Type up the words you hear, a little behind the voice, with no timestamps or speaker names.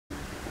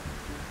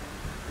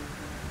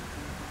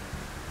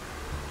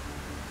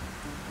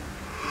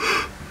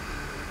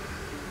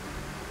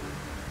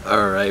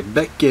Alright,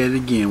 back at it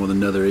again with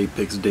another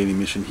Apex daily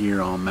mission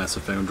here on Mass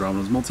Effect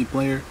Andromeda's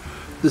multiplayer.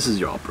 This is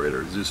your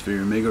operator,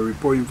 ZeusFuryOmega,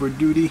 reporting for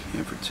duty,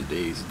 and for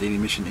today's daily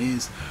mission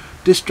is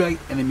distract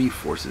enemy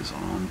forces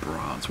on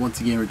Bronze. Once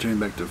again, returning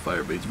back to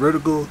Firebase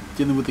Vertical,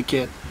 dealing with the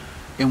cat,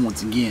 and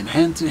once again,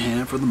 hand to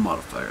hand for the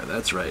modifier.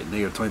 That's right,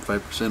 negative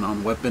 25%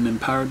 on weapon and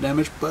power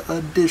damage, but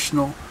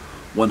additional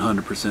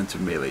 100% to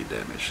melee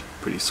damage.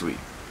 Pretty sweet.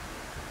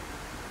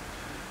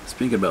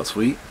 Speaking about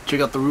sweet,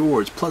 check out the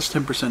rewards, plus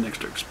 10%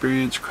 extra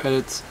experience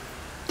credits,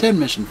 10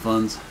 mission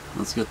funds.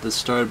 Let's get this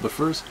started, but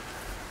first,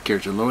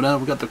 character loadout.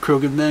 We got the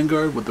Krogan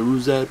Vanguard with the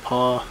Ruzad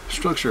Paw,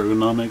 Structure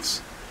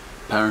Ergonomics,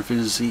 Power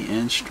Efficiency,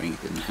 and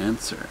Strength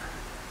Enhancer.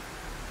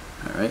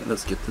 Alright,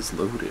 let's get this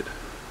loaded.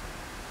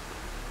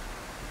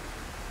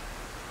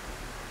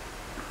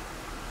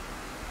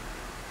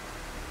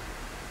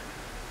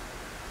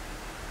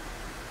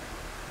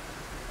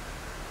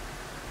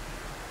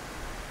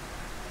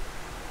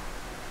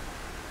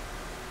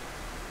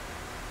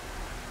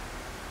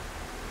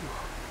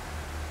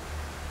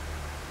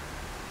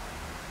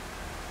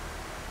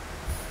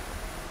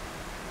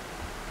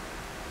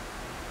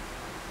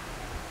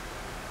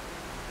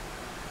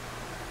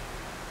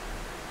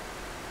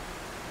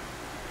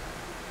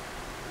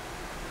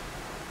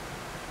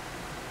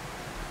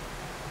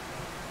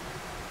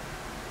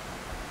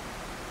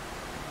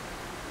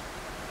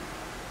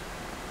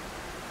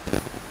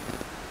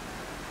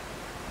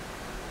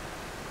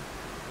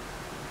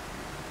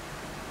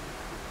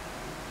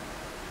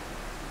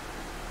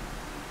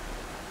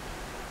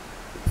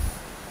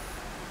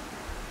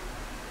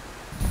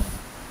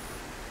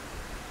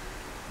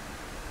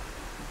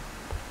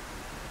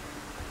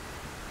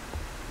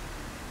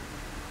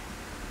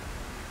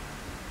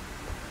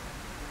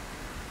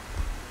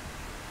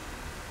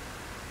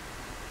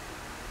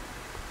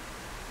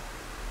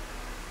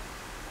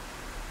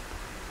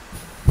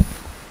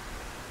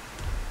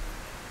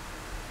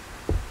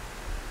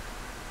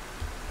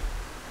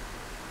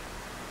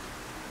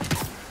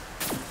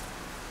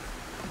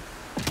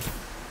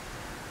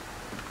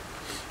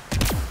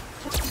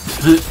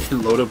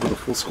 Load up with a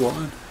full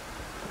squad.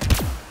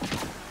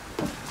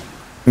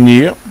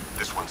 Yep.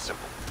 This one's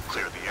simple.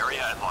 Clear the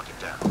area and lock it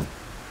down.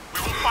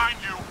 We will find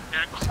you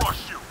and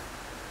crush you.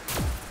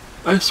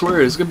 I swear,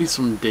 there's gonna be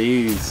some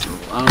days,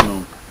 I don't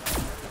know.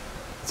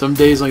 Some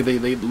days like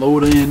they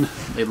load in,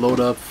 they load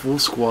up full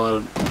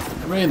squad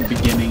right in the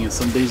beginning, and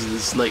some days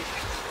it's like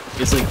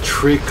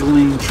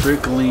trickling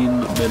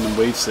then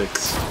wave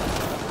 6.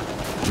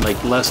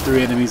 Like last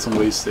 3 enemies on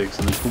wave 6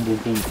 and then boom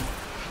boom boom.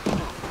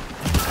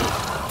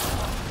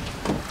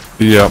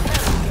 Yep.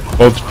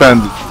 Well, it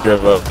depends. If you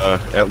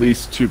have at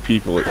least 2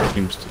 people, it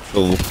seems to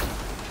fill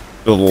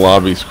the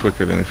lobbies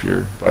quicker than if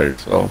you're by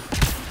yourself.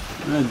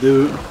 I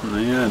do.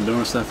 Yeah, I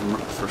noticed that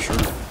for sure.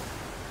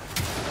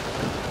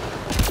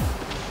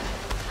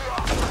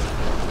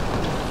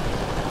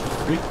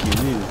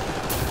 Freaking easy.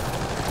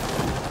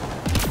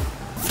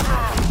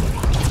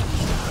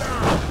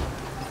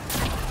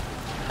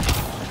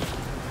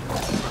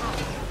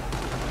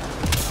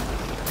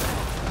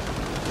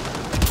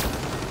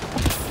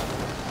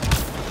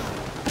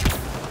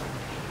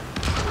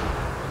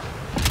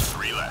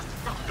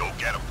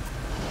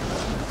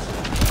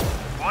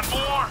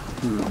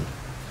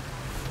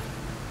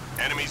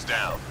 Enemies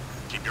down.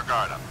 Keep your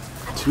guard up.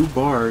 2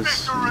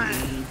 bars.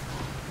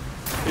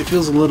 It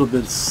feels a little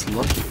bit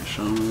sluggish.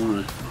 I don't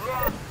know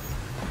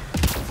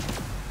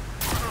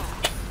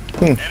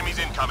why. Enemies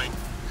incoming.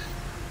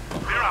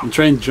 I'm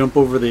trying to jump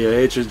over the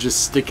edge and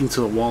just sticking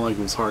to the wall like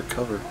it was hard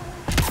cover.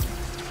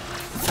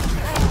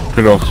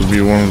 Could also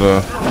be one of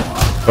the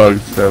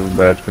bugs that have a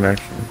bad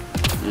connection.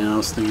 Yeah, I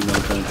was thinking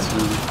about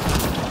that too.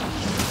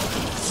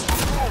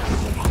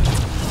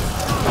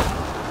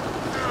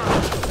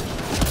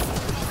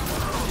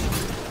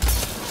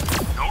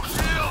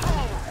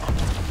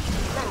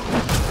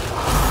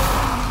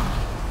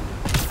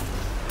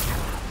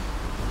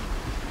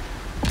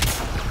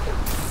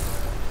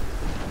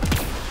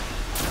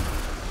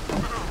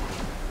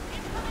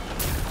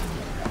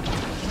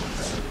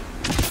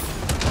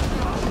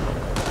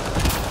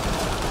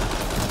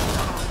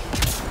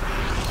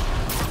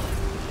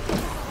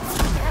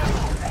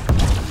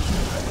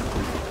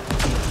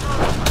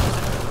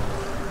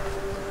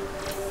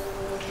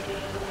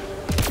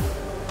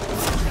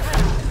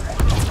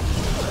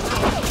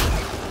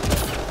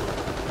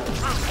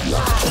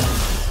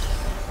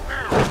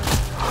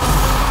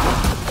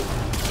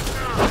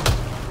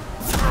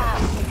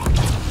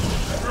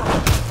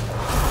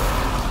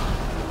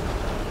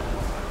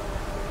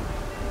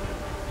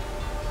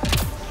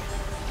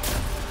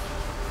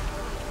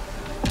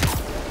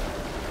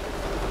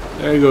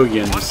 There you go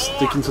again, just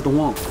sticking to the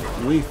wall.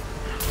 Leave.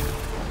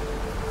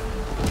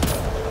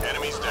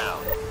 Enemies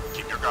down.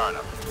 Keep your guard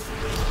up.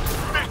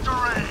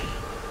 Victory!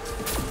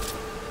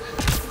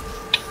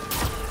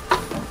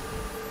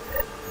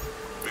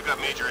 We've got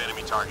major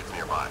enemy targets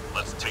nearby.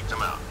 Let's take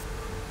them out.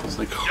 It's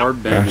like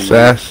hard banding.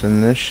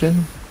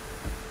 Assassination?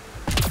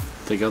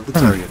 Take out the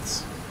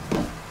targets.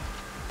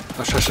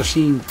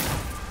 Ashashashin.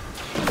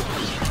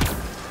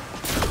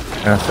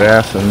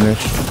 Assassin.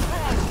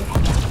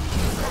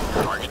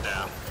 Target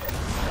down.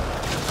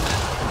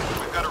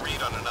 We've got a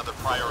read on another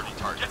priority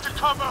target. Get to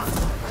cover!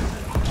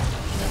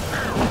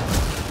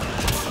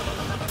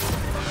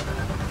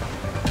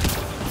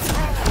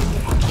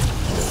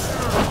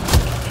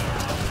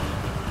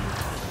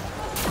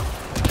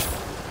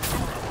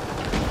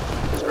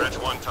 Scratch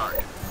one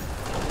target.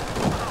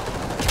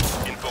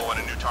 Info on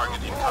a new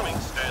target incoming.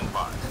 Stand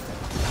by.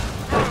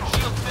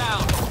 Shield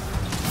down.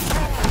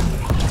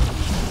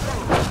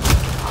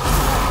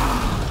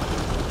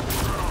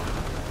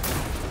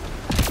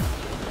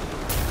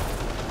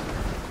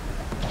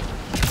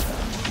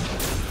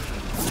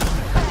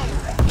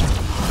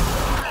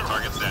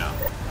 Target's down.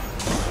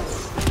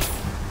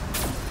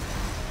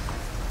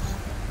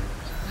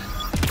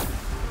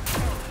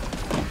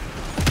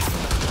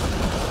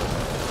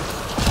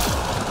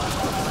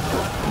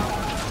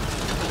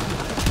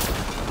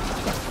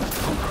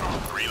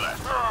 Three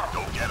left.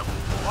 Go get them.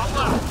 One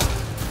left.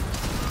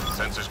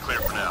 Sensors clear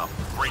for now.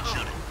 Great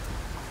shooting.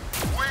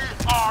 We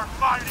are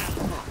fighting.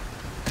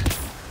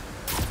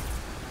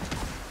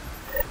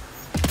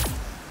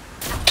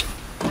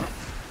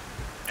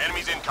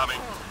 Enemies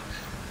incoming.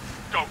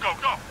 Go, go,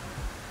 go.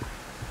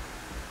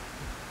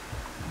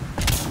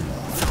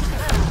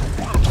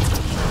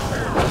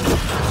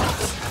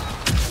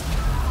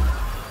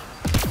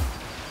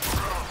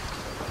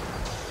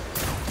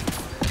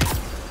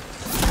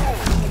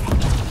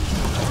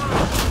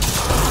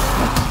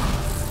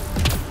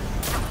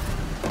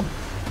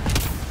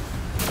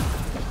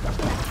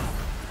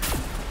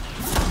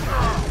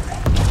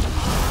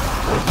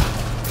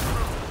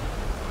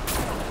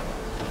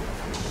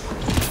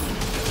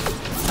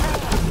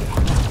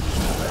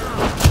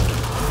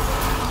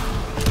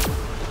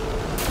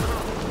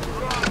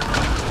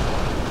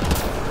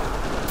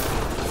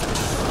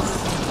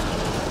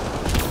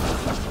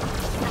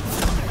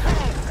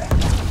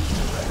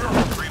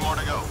 Three more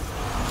to go.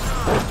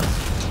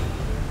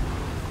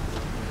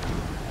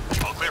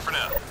 All clear for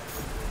now.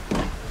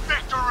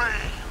 Victory!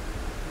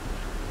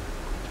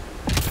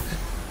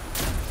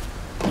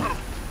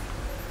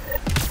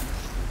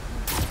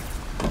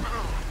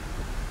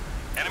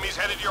 Enemies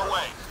headed your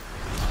way.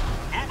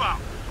 Move out.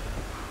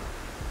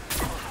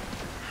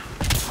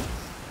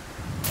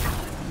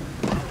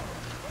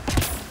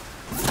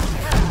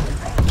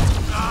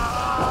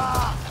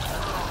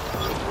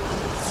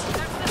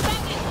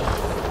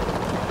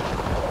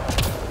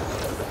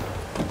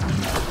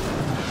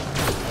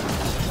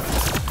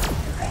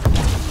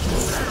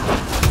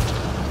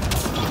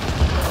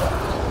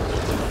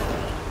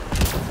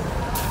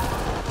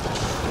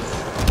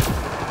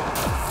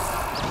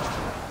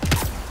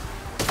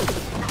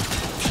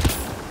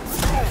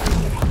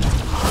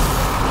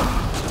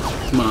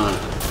 Come on.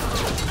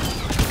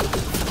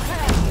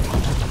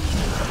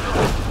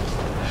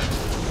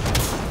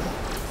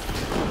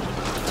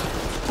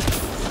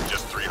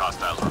 Just 3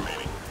 hostiles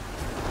remaining.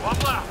 One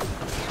left.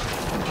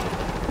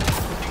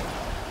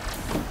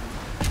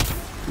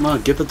 Come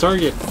on, get the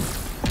target.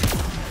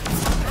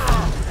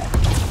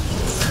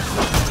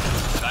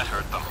 That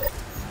hurt them.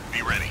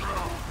 Be ready.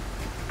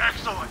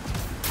 Excellent.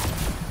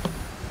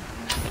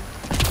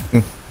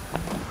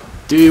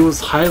 Dude, it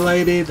was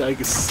highlighted. I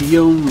could see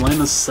him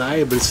line of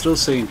sight, but it's still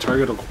saying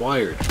target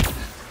acquired.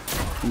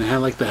 And it had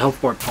like the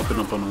health bar popping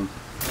up on him.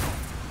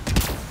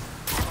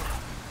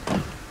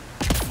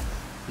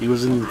 He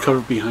wasn't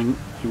covered behind.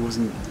 He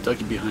wasn't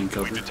ducking behind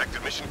cover. We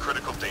detected mission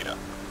critical data.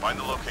 Find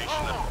the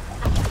location and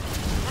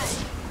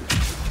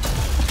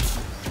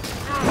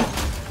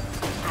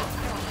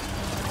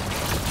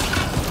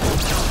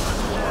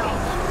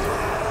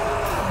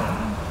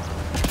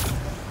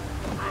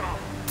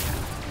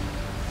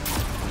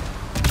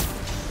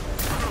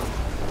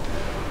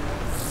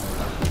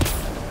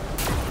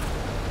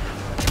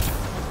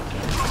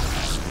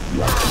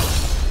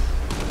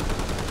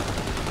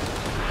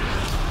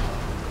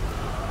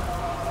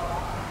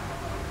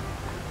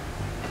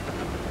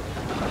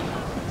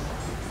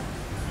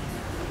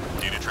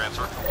data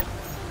transfer.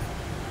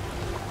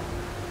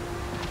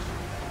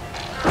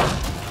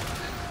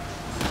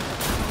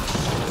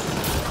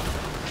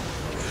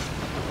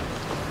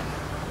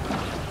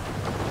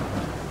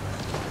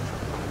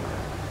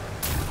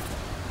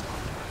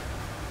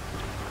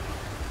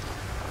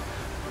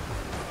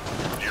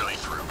 Nearly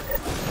through.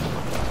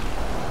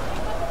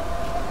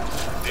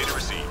 Data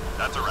received.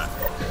 That's a wrap.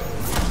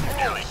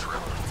 Nearly through.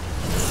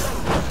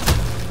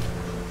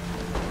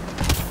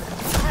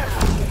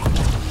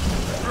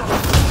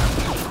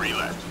 Three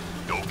left.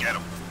 Go get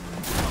them.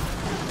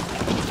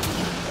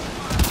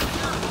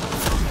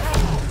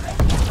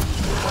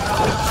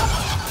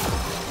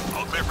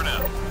 All clear for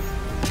now.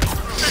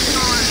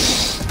 Victory!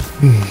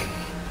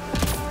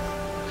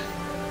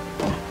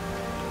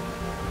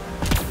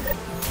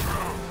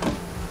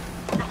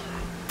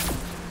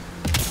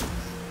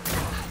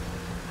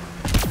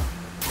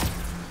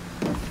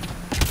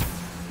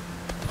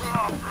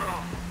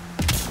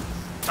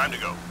 Time to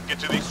go. Get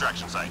to the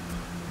extraction site.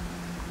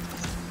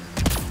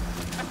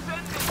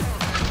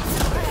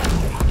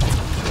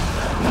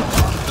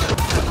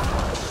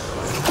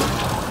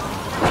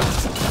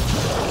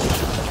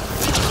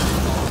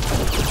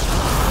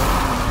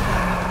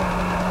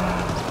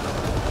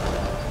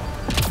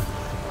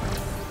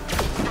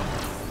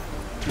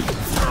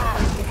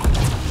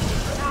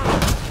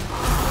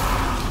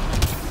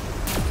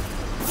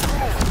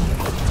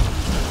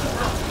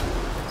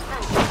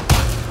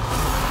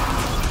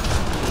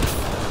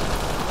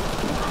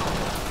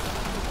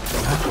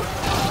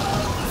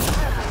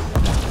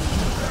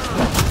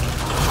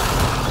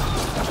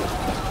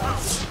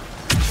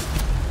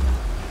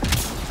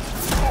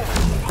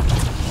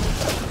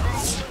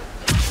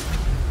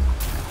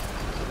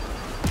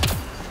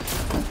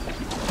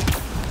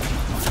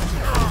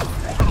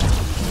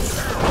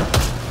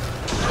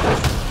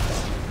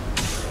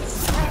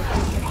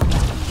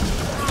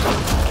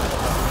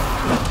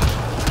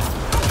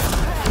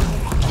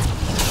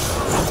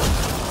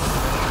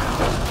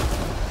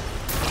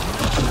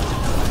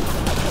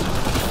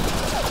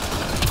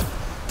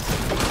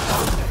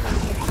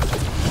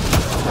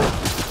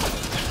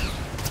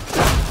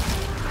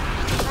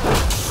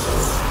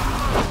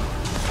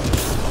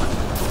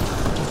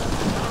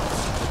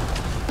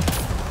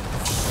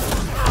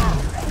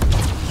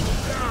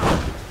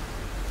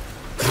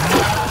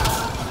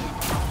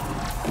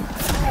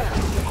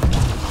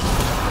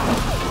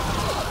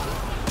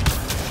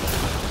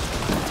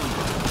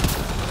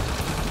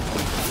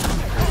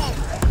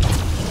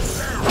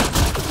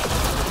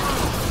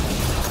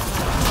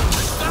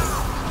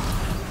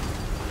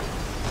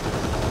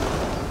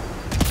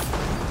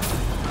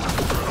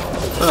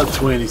 About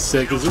 20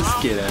 seconds.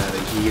 Let's get out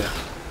of here.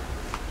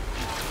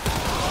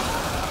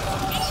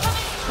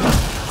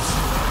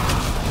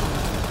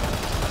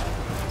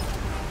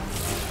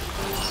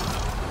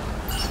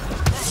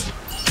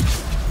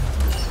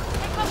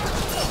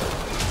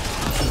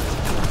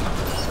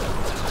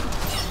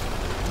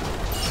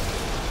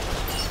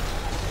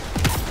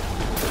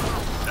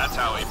 That's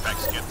how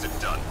Apex gets it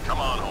done. Come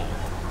on home.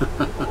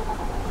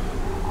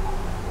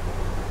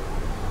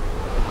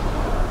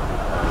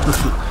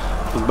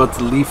 I was about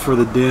to leave for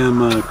the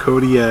damn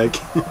Kodiak.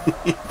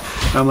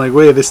 I'm like,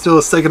 wait, there's still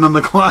a second on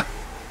the clock.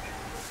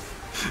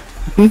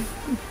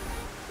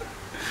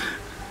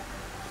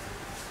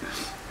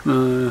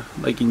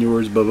 Like in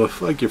yours,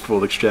 Bubba, like your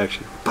full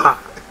extraction. Pah!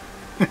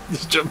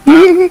 Just jump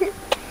out.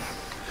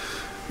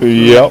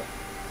 Yep.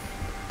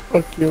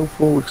 Fuck your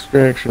full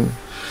extraction.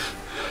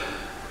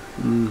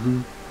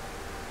 Mm-hmm.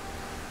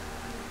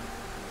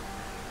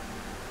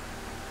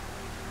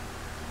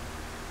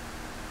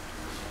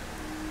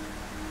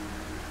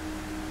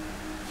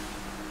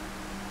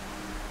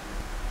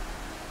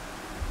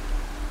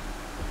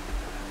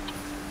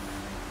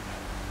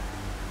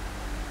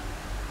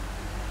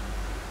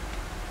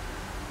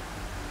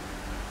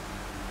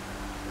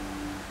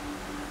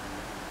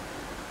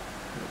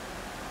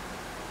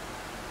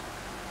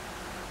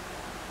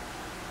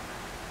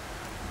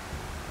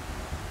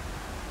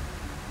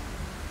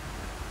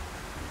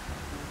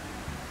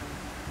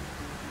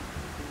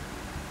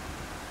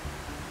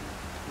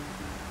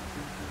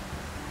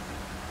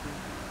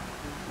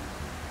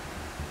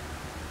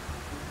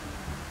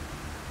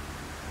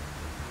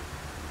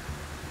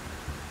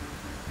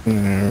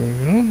 There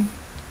we go.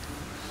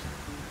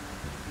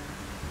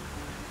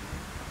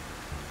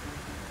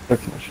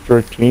 Check my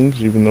strike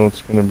teams, even though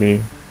it's going to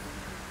be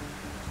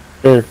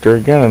character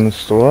again in the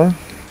store.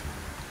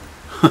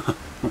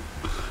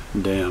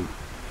 Damn.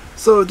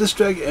 So,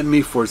 distract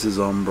enemy forces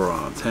on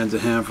bronze. Hand to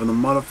hand from the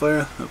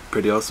modifier.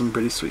 Pretty awesome,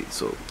 pretty sweet.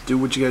 So, do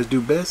what you guys do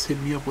best.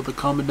 Hit me up with a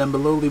comment down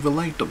below. Leave a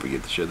like. Don't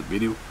forget to share the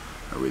video.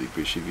 I really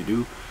appreciate if you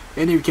do.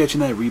 And if you're catching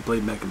that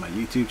replay back on my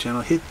YouTube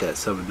channel, hit that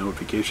sub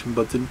notification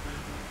button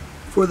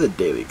for the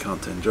daily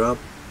content drop.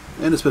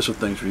 And a special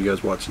thanks for you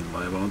guys watching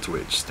live on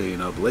Twitch.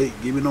 Staying up late,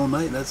 gaming all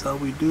night. That's how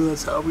we do.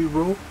 That's how we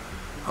roll.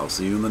 I'll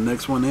see you in the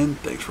next one, and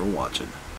thanks for watching.